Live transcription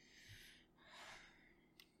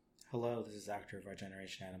Hello, this is actor of our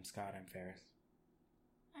generation, Adam Scott. I'm Ferris.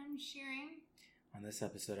 I'm Shearing. On this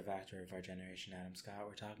episode of Actor of Our Generation, Adam Scott,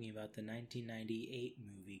 we're talking about the 1998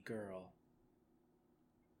 movie Girl.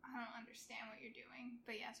 I don't understand what you're doing,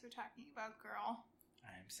 but yes, we're talking about Girl.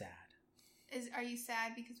 I am sad. Are you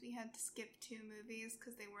sad because we had to skip 2 movies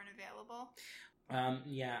because they weren't available?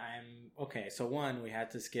 Yeah, I'm... Okay, so one, we had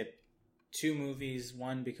to skip 2 movies.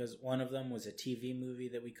 One, because one of them was a TV movie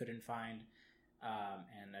that we couldn't find.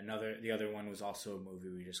 And the other one was also a movie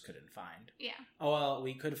we just couldn't find. Yeah. Oh, well,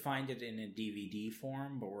 we could find it in a DVD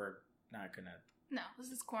form, but we're not gonna... No, this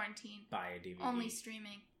is quarantine. Buy a DVD. Only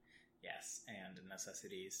streaming. Yes, and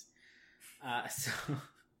necessities.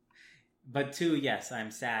 But 2, yes, I'm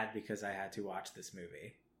sad because I had to watch this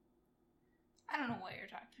movie. I don't know what you're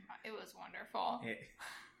talking about. It was wonderful.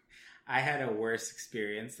 I had a worse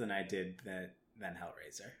experience than I did than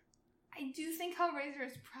Hellraiser. I do think Hellraiser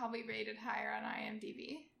is probably rated higher on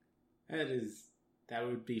IMDb. That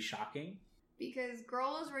would be shocking. Because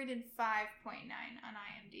Girl is rated 5.9 on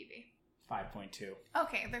IMDb. 5.2.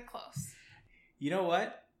 Okay, they're close. You know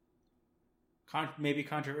what? Maybe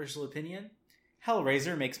controversial opinion.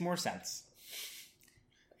 Hellraiser makes more sense.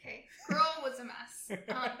 Okay, Girl was a mess.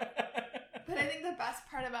 But I think the best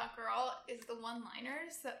part about Girl is the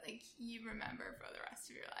one-liners that you remember for the rest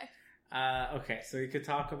of your life. Okay, so we could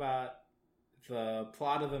talk about the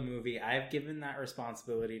plot of the movie. I've given that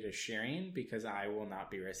responsibility to Shireen because I will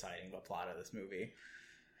not be reciting the plot of this movie.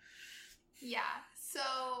 Yeah, so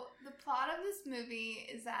the plot of this movie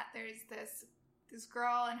is that there's this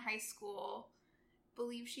girl in high school,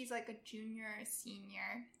 believe she's like a junior or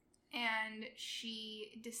senior, and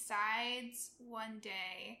she decides one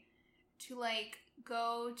day to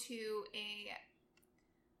go to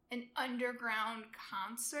an underground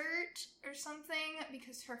concert or something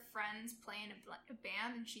because her friends play in a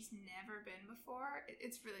band and she's never been before.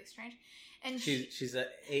 It's really strange. And she's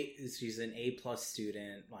an A+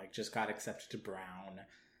 student, just got accepted to Brown.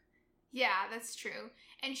 Yeah, that's true.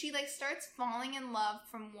 And she starts falling in love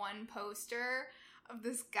from one poster of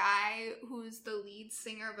this guy who's the lead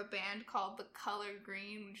singer of a band called The Color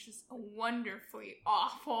Green, which is a wonderfully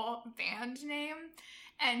awful band name.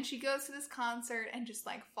 And she goes to this concert and just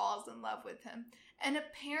falls in love with him. And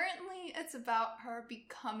apparently it's about her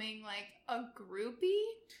becoming a groupie.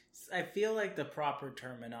 I feel like the proper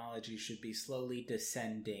terminology should be slowly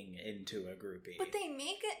descending into a groupie. But they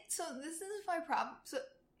make it, so this is my problem.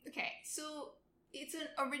 So it's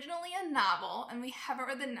originally a novel, and we haven't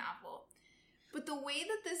read the novel. But the way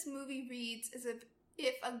that this movie reads is if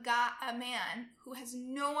a man who has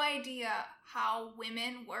no idea how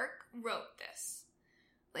women work wrote this.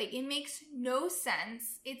 It makes no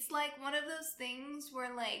sense. It's one of those things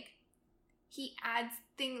where, he adds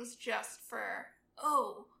things just for,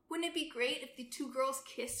 wouldn't it be great if the 2 girls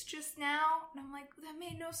kissed just now? And I'm that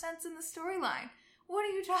made no sense in the storyline. What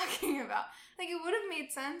are you talking about? It would have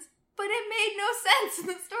made sense, but it made no sense in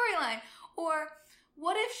the storyline. Or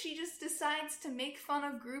what if she just decides to make fun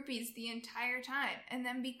of groupies the entire time and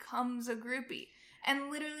then becomes a groupie?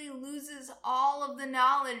 And literally loses all of the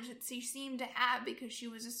knowledge that she seemed to have because she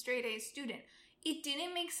was a straight-A student. It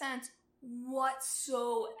didn't make sense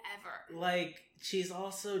whatsoever. She's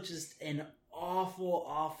also just an awful,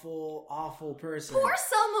 awful, awful person. Poor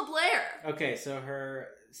Selma Blair! Okay, so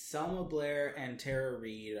Selma Blair and Tara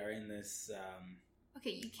Reid are in this...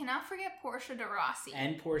 Okay, you cannot forget Portia de Rossi.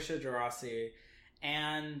 And Portia de Rossi.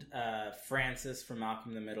 And Francis from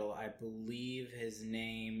Malcolm in the Middle. I believe his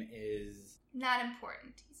name is... Not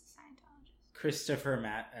important. He's a Scientologist. Christopher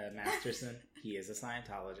Masterson. He is a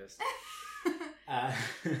Scientologist.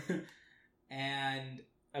 And,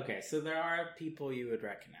 okay, so there are people you would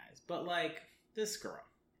recognize. But, this girl.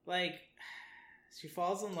 She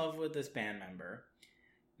falls in love with this band member.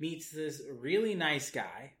 Meets this really nice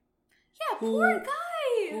guy. Yeah, poor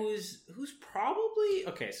guy! Who's probably...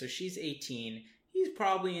 Okay, so she's 18. He's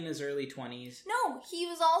probably in his early 20s. No, he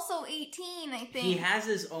was also 18, I think. He has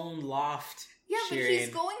his own loft. Yeah, but he's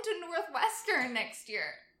going to Northwestern next year.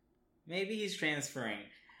 Maybe he's transferring.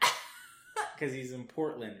 Because he's in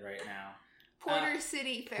Portland right now. Porter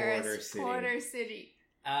City, Ferris. Porter City.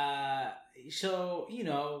 So,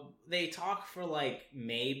 they talk for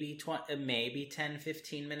maybe 10,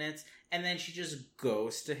 15 minutes. And then she just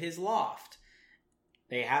goes to his loft.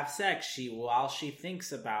 They have sex while she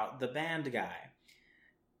thinks about the band guy.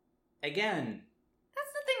 Again, there's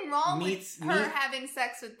nothing wrong with her having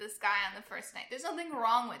sex with this guy on the first night. There's nothing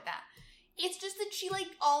wrong with that. It's just that she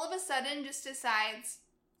all of a sudden just decides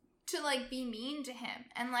to be mean to him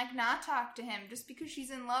and not talk to him just because she's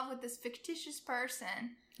in love with this fictitious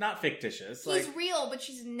person. Not fictitious. He's real, but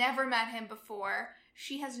she's never met him before.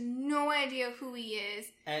 She has no idea who he is.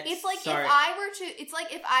 It's like sorry.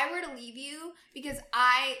 if I were to leave you because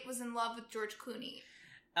I was in love with George Clooney.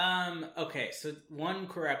 Okay, so one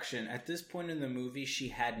correction. At this point in the movie, she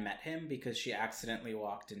had met him because she accidentally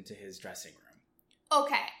walked into his dressing room.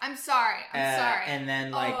 Okay, I'm sorry. And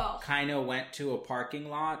then, kind of went to a parking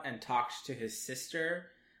lot and talked to his sister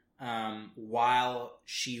while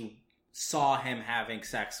she saw him having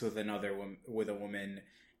sex with with a woman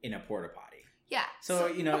in a porta potty. Yeah. So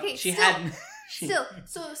okay, she still, had...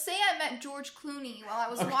 So say I met George Clooney while I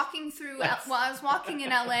was walking in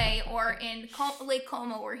LA or in Lake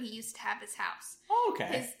Como where he used to have his house. Oh,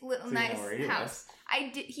 okay. His little nice house.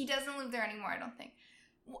 He doesn't live there anymore, I don't think.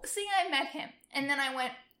 Say I met him and then I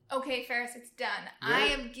went, okay, Ferris, it's done. I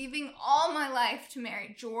am giving all my life to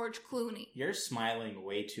marry George Clooney. You're smiling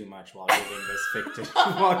way too much while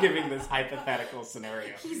giving this hypothetical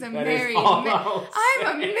scenario. He's a married man. I'm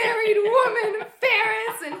a married woman,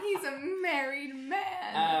 Ferris, and he's a married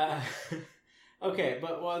man. Okay,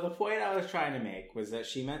 but the point I was trying to make was that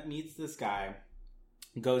she meets this guy,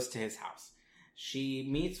 goes to his house. She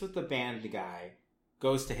meets with the band guy,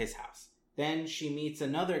 goes to his house. Then she meets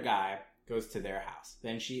another guy, goes to their house.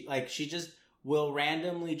 Then she just will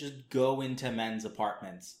randomly just go into men's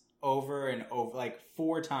apartments over and over.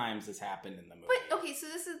 4 times this happened in the movie. But, okay, so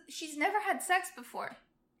she's never had sex before.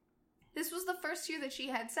 This was the first year that she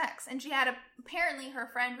had sex. And apparently her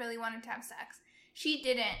friend really wanted to have sex. She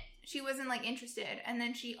didn't. She wasn't, interested. And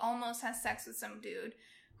then she almost has sex with some dude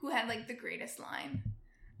who had, the greatest line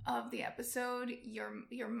of the episode.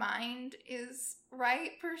 Your mind is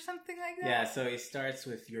ripe or something like that. Yeah, so he starts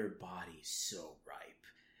with your body's so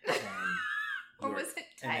ripe. Or was it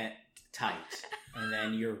tight? Tight. And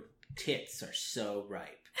then your tits are so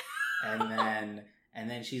ripe. And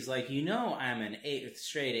then she's like, I'm an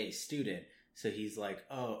straight A student. So he's like,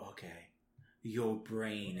 oh, okay. Your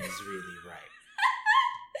brain is really ripe.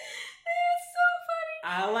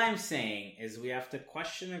 All I'm saying is we have to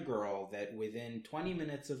question a girl that within 20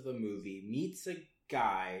 minutes of the movie meets a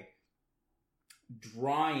guy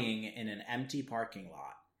drawing in an empty parking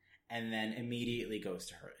lot and then immediately goes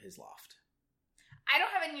to his loft. I don't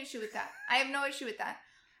have any issue with that. I have no issue with that.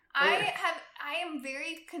 I am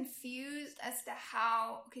very confused as to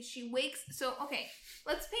how, because she wakes, so, okay,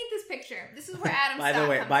 let's paint this picture. This is where Adam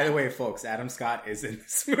Scott By the way, folks, Adam Scott is in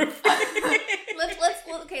this movie.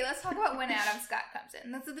 Let's talk about when Adam Scott comes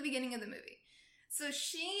in. That's at the beginning of the movie. So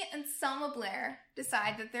she and Selma Blair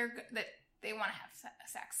decide that they want to have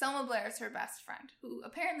sex. Selma Blair is her best friend, who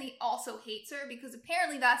apparently also hates her, because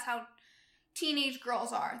apparently that's how teenage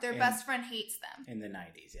girls are. Their best friend hates them. In the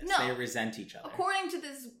 90s, yes. No, they resent each other. According to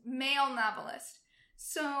this male novelist.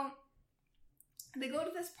 So they go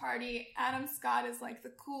to this party. Adam Scott is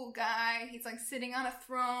the cool guy. He's sitting on a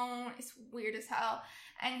throne. It's weird as hell.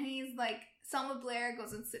 And he's Selma Blair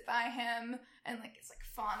goes and sit by him and is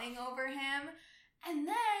fawning over him. And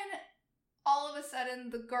then all of a sudden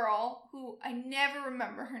the girl, who I never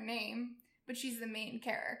remember her name, but she's the main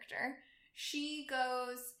character, she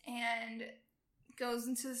goes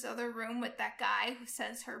into this other room with that guy who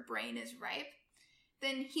says her brain is ripe.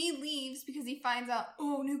 Then he leaves because he finds out,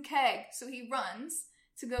 oh, new keg. So he runs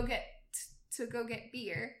to go get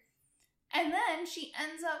beer. And then she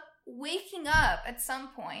ends up waking up at some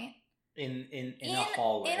point in a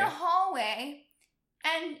hallway. In a hallway.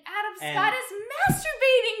 And Adam Scott is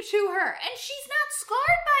masturbating to her. And she's not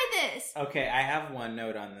scarred by this. Okay, I have one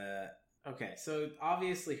note on the... Okay, so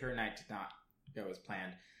obviously her night did not go as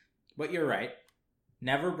planned. But you're right.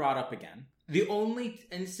 Never brought up again. The only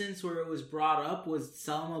instance where it was brought up was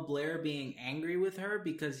Selma Blair being angry with her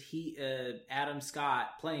because Adam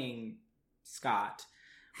Scott, playing Scott,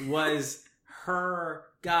 was her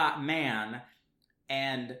man,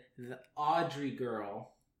 and the Audrey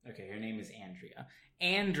girl, okay, her name is Andrea.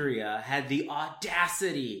 Andrea had the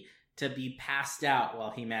audacity to be passed out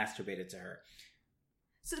while he masturbated to her.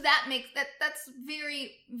 So that's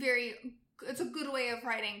very, very, it's a good way of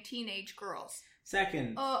writing teenage girls.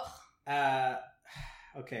 Second,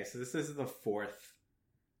 okay, so this is the 4th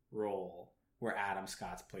role where Adam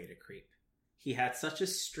Scott's played a creep. He had such a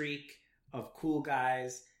streak of cool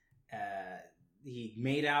guys. He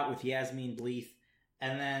made out with Yasmin Bleeth,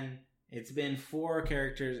 and then it's been 4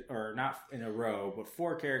 characters, or not in a row, but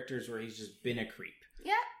 4 characters where he's just been a creep.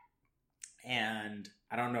 Yeah. And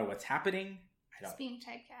I don't know what's happening. It's being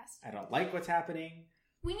typecast. I don't like what's happening.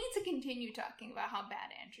 We need to continue talking about how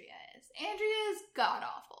bad Andrea is. Andrea is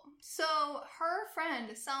god-awful. So her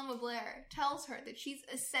friend, Selma Blair, tells her that she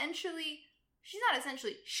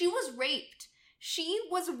was raped. She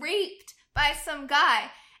was raped by some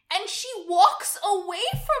guy, and she walks away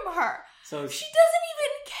from her. So she doesn't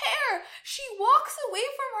even care. She walks away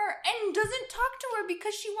from her and doesn't talk to her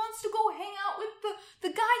because she wants to go hang out with the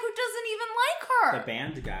guy who doesn't even like her. The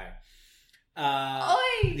band guy.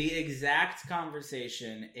 The exact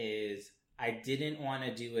conversation is, I didn't want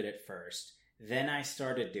to do it at first. Then I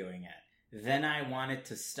started doing it. Then I wanted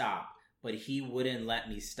to stop, but he wouldn't let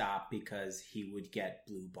me stop because he would get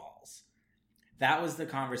blue balls. That was the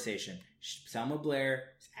conversation. Selma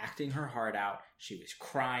Blair was acting her heart out. She was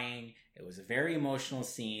crying. It was a very emotional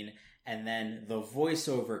scene. And then the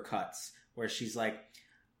voiceover cuts where she's like,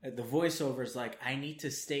 the voiceover's like, I need to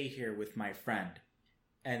stay here with my friend.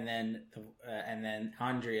 And then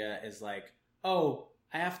Andrea is like, oh,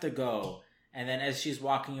 I have to go. And then as she's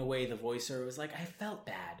walking away, the voiceover was like, I felt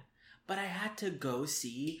bad, but I had to go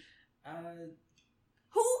see...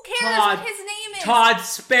 Who cares what his name is? Todd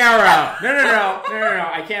Sparrow. No.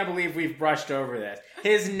 I can't believe we've brushed over this.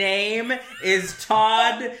 His name is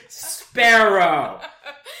Todd Sparrow.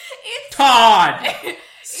 Todd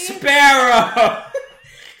Sparrow.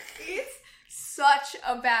 It's such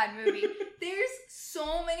a bad movie. There's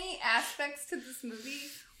so many aspects to this movie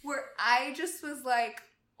where I just was like,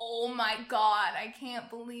 oh my god, I can't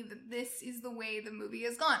believe that this is the way the movie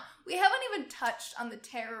has gone. We haven't even touched on the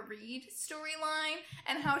Tara Reid storyline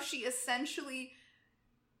and how she essentially...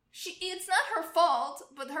 It's not her fault,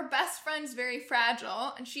 but her best friend's very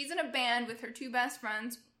fragile, and she's in a band with her two best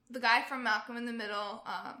friends, the guy from Malcolm in the Middle,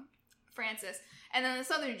 Francis, and then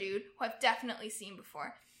this other dude, who I've definitely seen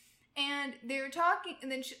before. And they're talking,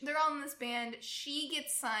 and then they're all in this band. She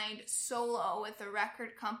gets signed solo with a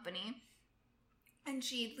record company, and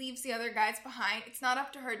she leaves the other guys behind. It's not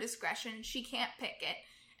up to her discretion. She can't pick it.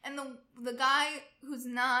 And the guy who's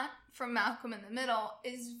not from Malcolm in the Middle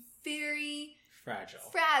is very...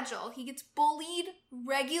 Fragile. He gets bullied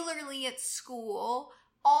regularly at school.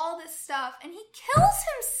 All this stuff. And he kills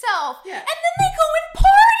himself. Yeah. And then they go and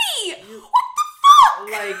party! What the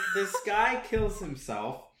fuck? Like, this guy kills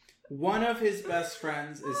himself. One of his best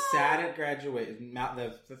friends is sad at graduation.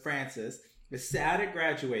 The Francis is sad at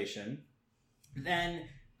graduation. Then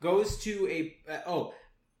goes to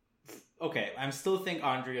okay, I still think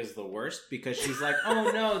Andrea's the worst because she's like, oh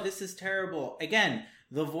no, this is terrible. Again,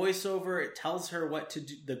 the voiceover, it tells her what to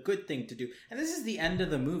do, the good thing to do. And this is the end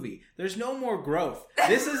of the movie. There's no more growth.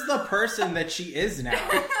 This is the person that she is now.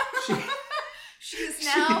 She is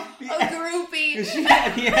now a groupie.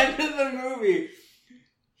 At the end of the movie,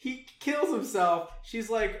 he kills himself. She's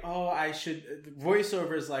like, oh, I should... The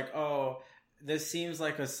voiceover is like, oh... This seems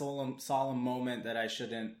like a solemn moment that I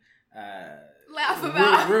shouldn't laugh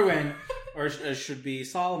about, ruin, or should be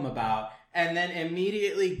solemn about, and then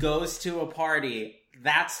immediately goes to a party.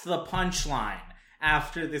 That's the punchline.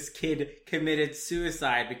 After this kid committed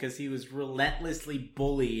suicide because he was relentlessly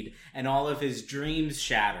bullied and all of his dreams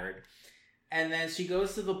shattered. And then she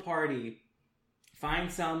goes to the party,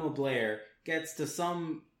 finds Selma Blair, gets to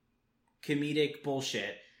some comedic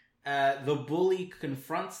bullshit. The bully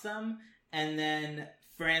confronts them. And then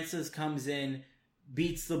Francis comes in,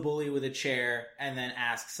 beats the bully with a chair, and then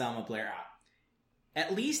asks Selma Blair out.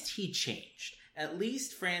 At least he changed. At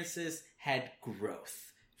least Francis had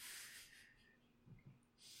growth.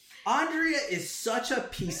 Andrea is such a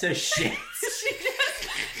piece of shit.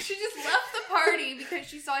 She just left the party because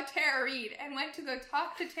she saw Tara Reid and went to go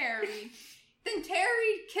talk to Tara Reid. Then Tara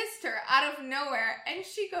Reid kissed her out of nowhere, and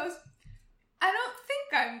she goes, I don't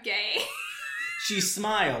think I'm gay. She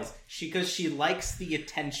smiles because she likes the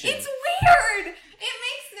attention. It's weird. It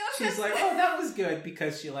makes no sense. She's like, oh, that was good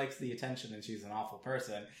because she likes the attention and she's an awful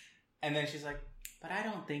person. And then she's like, but I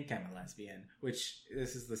don't think I'm a lesbian. Which,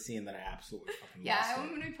 this is the scene that I absolutely fucking lost. Yeah, I'm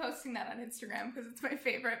going to be posting that on Instagram because it's my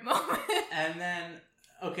favorite moment. And then,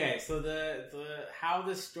 okay, so the how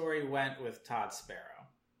the story went with Todd Sparrow.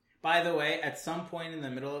 By the way, at some point in the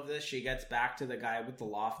middle of this, she gets back to the guy with the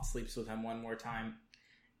loft, sleeps with him one more time.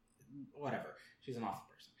 Whatever. She's an awful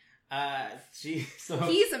person.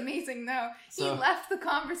 He's amazing though. He left the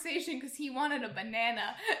conversation because he wanted a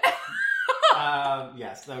banana.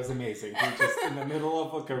 Yes, that was amazing. He just, in the middle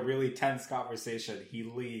of like a really tense conversation, he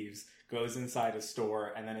leaves, goes inside a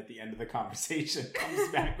store, and then at the end of the conversation comes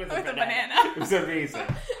back with a banana. It was amazing.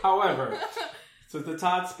 However, so the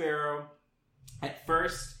Todd Sparrow, at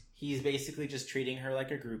first, he's basically just treating her like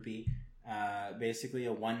a groupie. Basically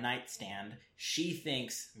a one-night stand. She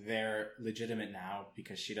thinks they're legitimate now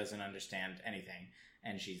because she doesn't understand anything,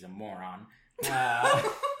 and she's a moron. And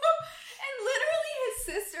literally his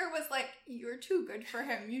sister was like, you're too good for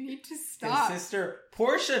him. You need to stop. His sister,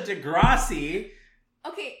 Portia de Grassi.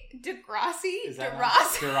 Okay, Degrassi? De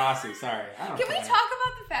Rossi, sorry. Can we talk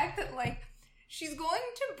about the fact that, like, she's going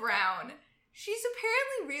to Brown. She's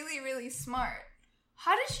apparently really, really smart.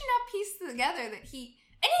 How did she not piece together that he...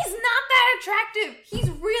 And he's not that attractive! He's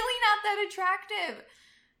really not that attractive!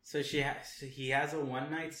 So he has a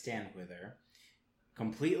one-night stand with her,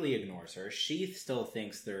 completely ignores her. She still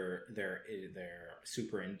thinks they're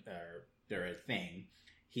super they're a thing.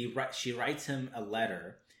 She writes him a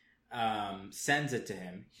letter, sends it to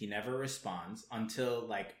him. He never responds until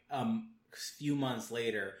like a few months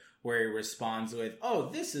later, where he responds with, "Oh,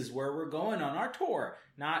 this is where we're going on our tour."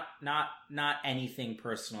 Not anything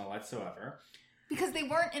personal whatsoever. Because they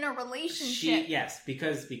weren't in a relationship.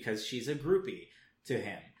 Because she's a groupie to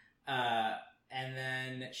him. And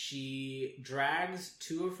then she drags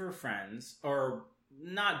two of her friends, or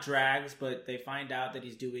not drags, but they find out that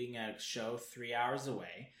he's doing a show 3 hours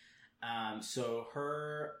away. So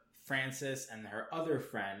her, Frances, and her other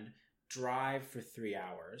friend drive for 3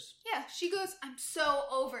 hours. Yeah, she goes, "I'm so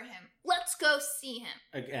over him. Let's go see him."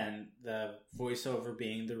 Again, the voiceover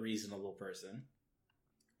being the reasonable person.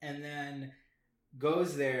 And then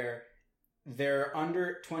goes there. They're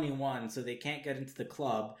under 21, so they can't get into the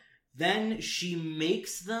club. Then she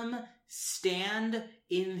makes them stand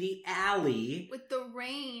in the alley with the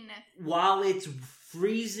rain while it's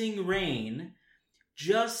freezing rain,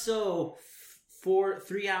 just so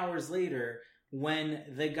 3 hours later, when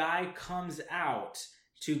the guy comes out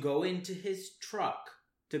to go into his truck,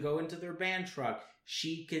 to go into their band truck,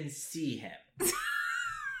 she can see him.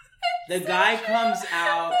 The guy comes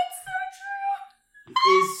out,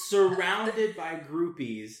 is surrounded by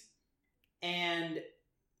groupies, and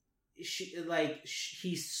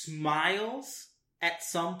he smiles at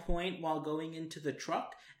some point while going into the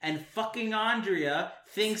truck, and fucking Andrea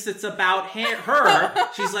thinks it's about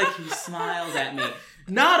her. She's like, "He smiled at me."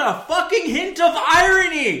 Not a fucking hint of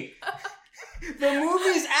irony! The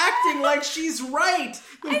movie's acting like she's right.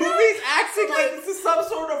 The movie's acting like this is some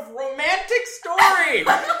sort of romantic story.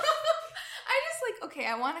 Okay,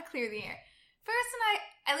 I want to clear the air. First,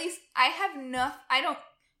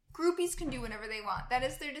 groupies can do whatever they want. That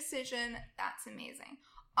is their decision. That's amazing.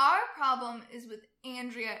 Our problem is with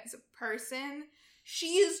Andrea as a person.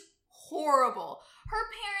 She is horrible. Her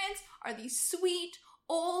parents are these sweet,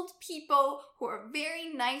 old people who are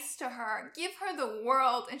very nice to her, give her the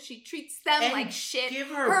world, and she treats them like shit. Give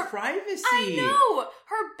her privacy. I know!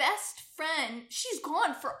 Her best friend, she's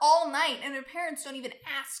gone for all night, and her parents don't even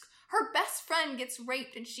ask. Her best friend gets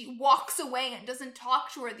raped and she walks away and doesn't talk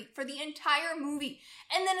to her for the entire movie.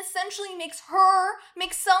 And then essentially makes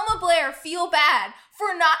Selma Blair feel bad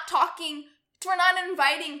for not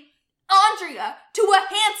inviting Andrea to a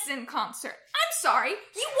Hanson concert. I'm sorry,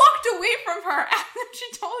 you walked away from her after she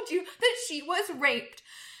told you that she was raped.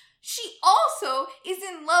 She also is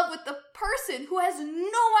in love with the person who has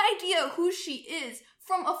no idea who she is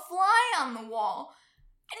from a fly on the wall.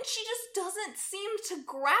 And she just doesn't seem to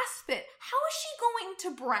grasp it. How is she going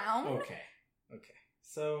to Brown? Okay.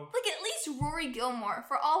 So... at least Rory Gilmore,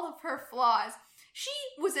 for all of her flaws, she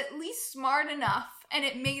was at least smart enough, and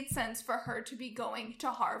it made sense for her to be going to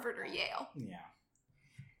Harvard or Yale. Yeah.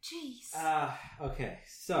 Jeez. Okay.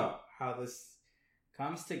 So, how this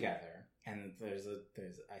comes together, and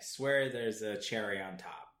I swear there's a cherry on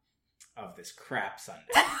top of this crap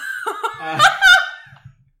sundae.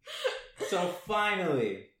 So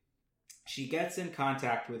finally, she gets in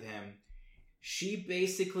contact with him. She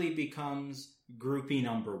basically becomes groupie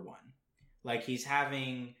number one. Like, he's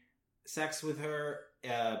having sex with her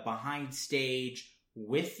behind stage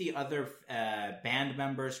with the other band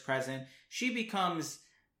members present. She becomes,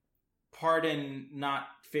 pardon not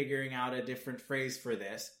figuring out a different phrase for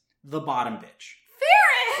this, the bottom bitch.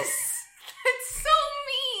 Ferris! That's so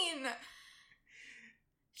mean!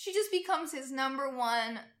 She just becomes his number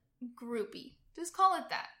one groupie. Just call it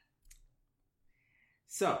that.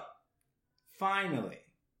 So, finally,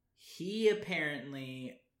 he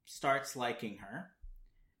apparently starts liking her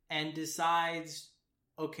and decides,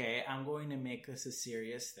 okay, I'm going to make this a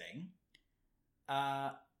serious thing.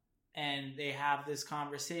 And they have this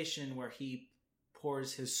conversation where he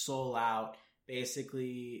pours his soul out,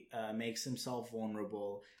 basically makes himself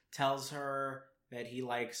vulnerable, tells her that he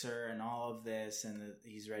likes her and all of this, and that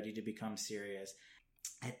he's ready to become serious.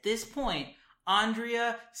 At this point,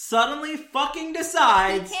 Andrea suddenly fucking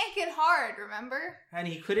decides... He can't get hard, remember? And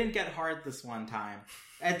he couldn't get hard this one time.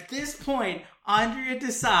 At this point, Andrea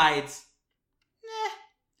decides...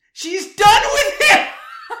 she's done with him!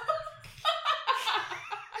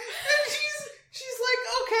 And she's like,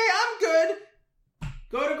 okay, I'm good.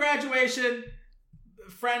 Go to graduation.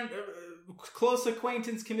 Friend... close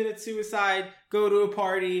acquaintance committed suicide, go to a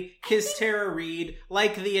party, kiss Tara Reid,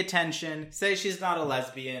 like the attention, say she's not a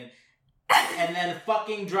lesbian. and then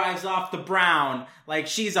fucking drives off the brown like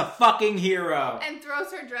she's a fucking hero. And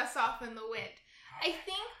throws her dress off in the wind. I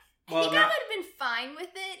think I would have been fine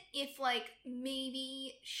with it if, like,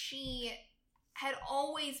 maybe she had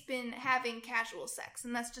always been having casual sex,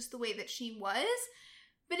 and that's just the way that she was.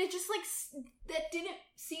 But it just, like, that didn't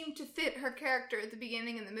seem to fit her character at the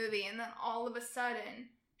beginning of the movie, and then all of a sudden,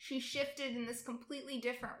 she shifted in this completely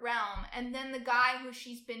different realm, and then the guy who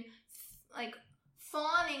she's been, like,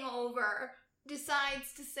 fawning over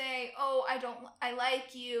decides to say, oh, I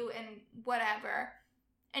like you, and whatever.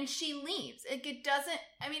 And she leaves. It doesn't,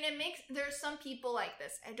 I mean, there's some people like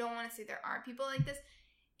this. I don't want to say there aren't people like this.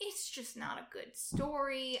 It's just not a good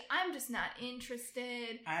story. I'm just not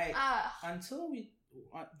interested.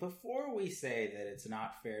 Before we say that it's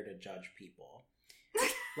not fair to judge people,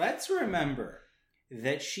 let's remember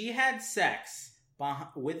that she had sex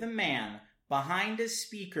with a man behind a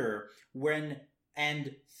speaker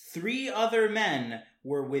and 3 other men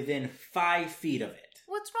were within 5 feet of it.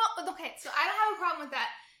 What's wrong? Okay, so I don't have a problem with that.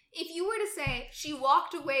 If you were to say she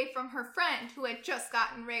walked away from her friend who had just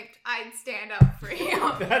gotten raped, I'd stand up for you.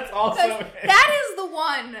 That's also... That is the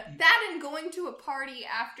one. That and going to a party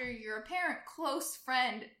after your apparent close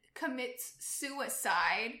friend commits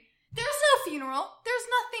suicide. There's no funeral. There's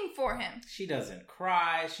nothing for him. She doesn't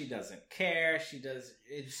cry. She doesn't care.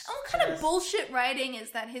 What kind of bullshit writing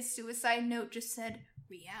is that his suicide note just said,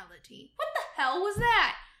 reality? What the hell was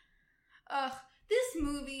that? Ugh. This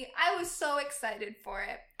movie, I was so excited for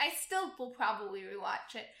it. I still will probably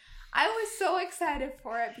rewatch it. I was so excited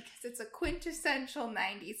for it because it's a quintessential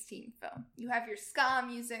 90s teen film. You have your ska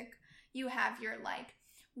music, you have your, like,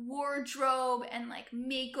 wardrobe and, like,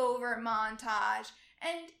 makeover montage,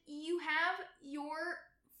 and you have your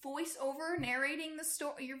voiceover narrating the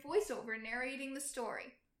story.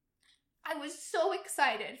 I was so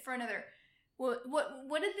excited for another... What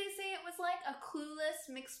did they say it was like? A Clueless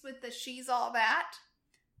mixed with the She's All That?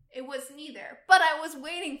 It was neither. But I was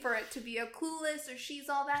waiting for it to be a Clueless or She's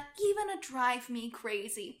All That, even a Drive Me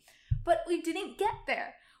Crazy. But we didn't get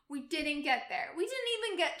there. We didn't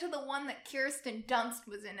even get to the one that Kirsten Dunst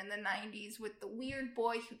was in the 90s with the weird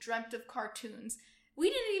boy who dreamt of cartoons.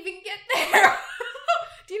 We didn't even get there.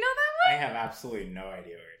 Do you know that one? I have absolutely no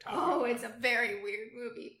idea what you're talking about. Oh, it's a very weird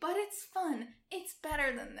movie, but it's fun. It's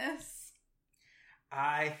better than this.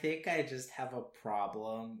 I think I just have a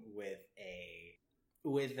problem with a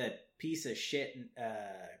piece of shit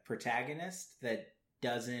protagonist that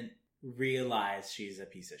doesn't realize she's a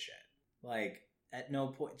piece of shit. Like, at no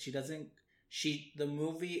point, the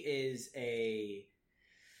movie is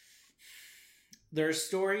there's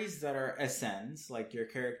stories that are ascends, like your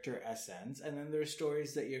character ascends, and then there's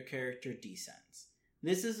stories that your character descends.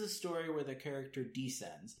 This is a story where the character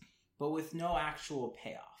descends, but with no actual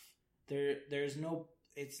payoff. There's no...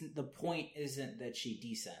 the point isn't that she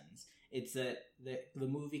descends. It's that the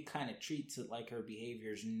movie kind of treats it like her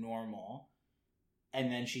behavior's normal,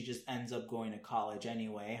 and then she just ends up going to college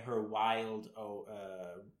anyway. Her wild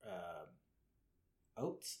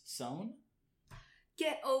oats sown?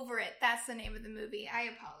 Get over it. That's the name of the movie. I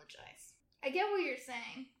apologize. I get what you're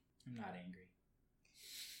saying. I'm not angry.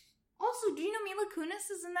 Also, do you know Mila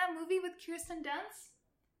Kunis is in that movie with Kirsten Dunst?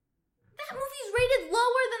 That movie's rated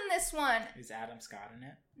lower than this one. Is Adam Scott in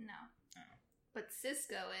it? No. Oh. But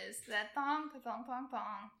Cisco is. That thong, thong, thong, thong.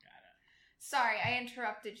 Got it. Sorry, I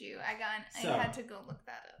interrupted you. I had to go look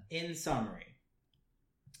that up. In summary,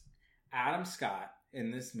 Adam Scott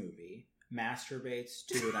in this movie masturbates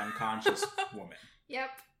to an unconscious woman. Yep.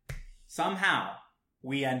 Somehow,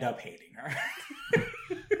 we end up hating her.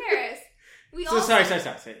 Paris. Sorry.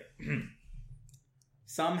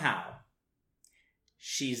 Somehow,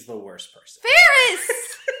 she's the worst person. Ferris!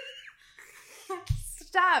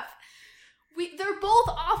 Stop. They're both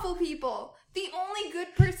awful people. The only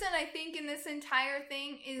good person, I think, in this entire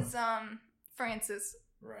thing is Francis.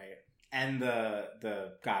 Right. And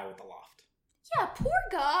the guy with the loft. Yeah, poor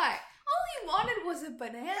guy. All he wanted was a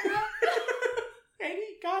banana. And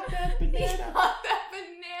he got that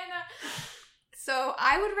banana. So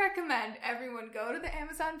I would recommend everyone go to the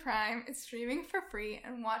Amazon Prime. It's streaming for free,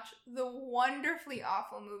 and watch the wonderfully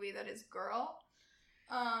awful movie that is Girl.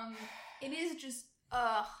 It is just,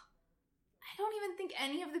 I don't even think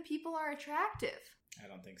any of the people are attractive. I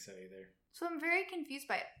don't think so either. So I'm very confused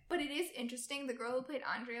by it. But it is interesting. The girl who played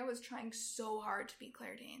Andrea was trying so hard to be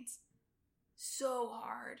Claire Danes. So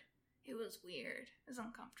hard. It was weird. It was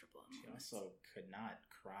uncomfortable. She also could not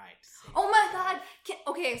cry. Oh my god!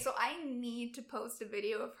 Okay, so I need to post a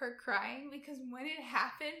video of her crying because when it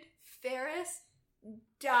happened, Ferris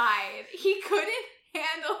died. He couldn't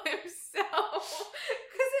handle himself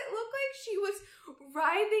because it looked like she was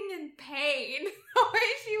writhing in pain the way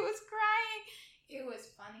she was crying. It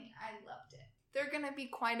was funny. I loved it. There are gonna be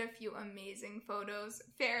quite a few amazing photos.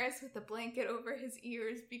 Ferris with a blanket over his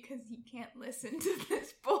ears because he can't listen to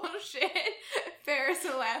this bullshit. Ferris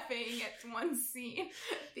laughing at one scene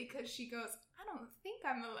because she goes, I don't think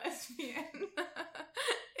I'm a lesbian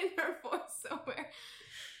in her voiceover.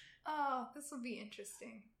 Oh, this will be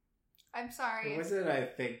interesting. I'm sorry. Was it I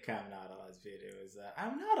think I'm not a lesbian? It was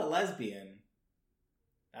I'm not a lesbian.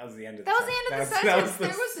 That was the end of the sentence. That was the end of the sentence.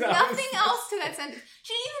 There was nothing else to that sentence.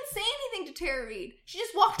 She didn't even say anything to Tara Reid. She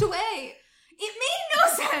just walked away. It made no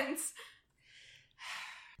sense.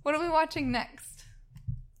 What are we watching next?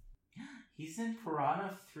 He's in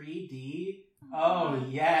Piranha 3D. Oh,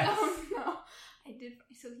 yes. Oh, no. I did.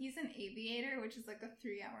 So he's an Aviator, which is like a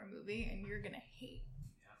 3-hour movie, and you're going to hate.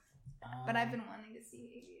 But I've been wanting to see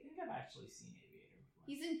Aviator. I think I've actually seen Aviator before.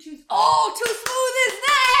 He's in Too Smooth Is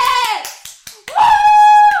That? Woo!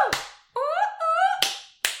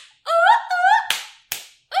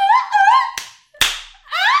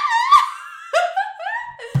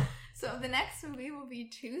 So the next movie will be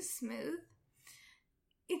Too Smooth.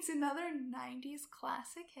 It's another 90s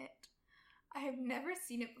classic hit. I have never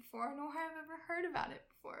seen it before, nor have I ever heard about it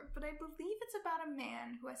before, but I believe it's about a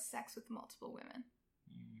man who has sex with multiple women.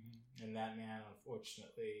 Mm-hmm. And that man,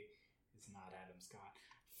 unfortunately, is not Adam Scott.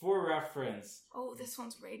 For reference... Oh, this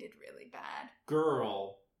one's rated really bad.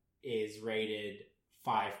 Girl is rated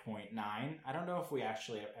 5.9. I don't know if we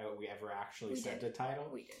ever actually said the title.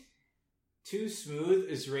 We did. Too Smooth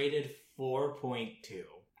is rated 4.2.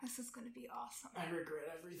 This is going to be awesome. I regret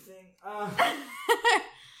everything.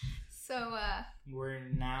 So, we're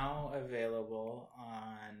now available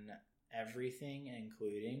on everything,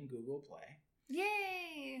 including Google Play.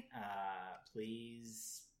 Yay!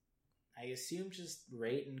 Please, I assume just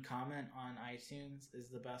rate and comment on iTunes is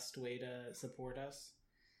the best way to support us.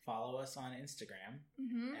 Follow us on Instagram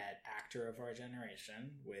at Actor of Our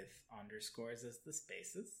Generation with underscores as the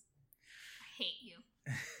spaces. I hate you.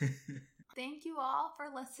 Thank you all for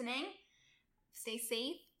listening. Stay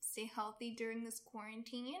safe, stay healthy during this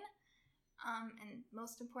quarantine. And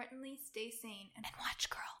most importantly, stay sane and watch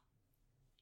Girl.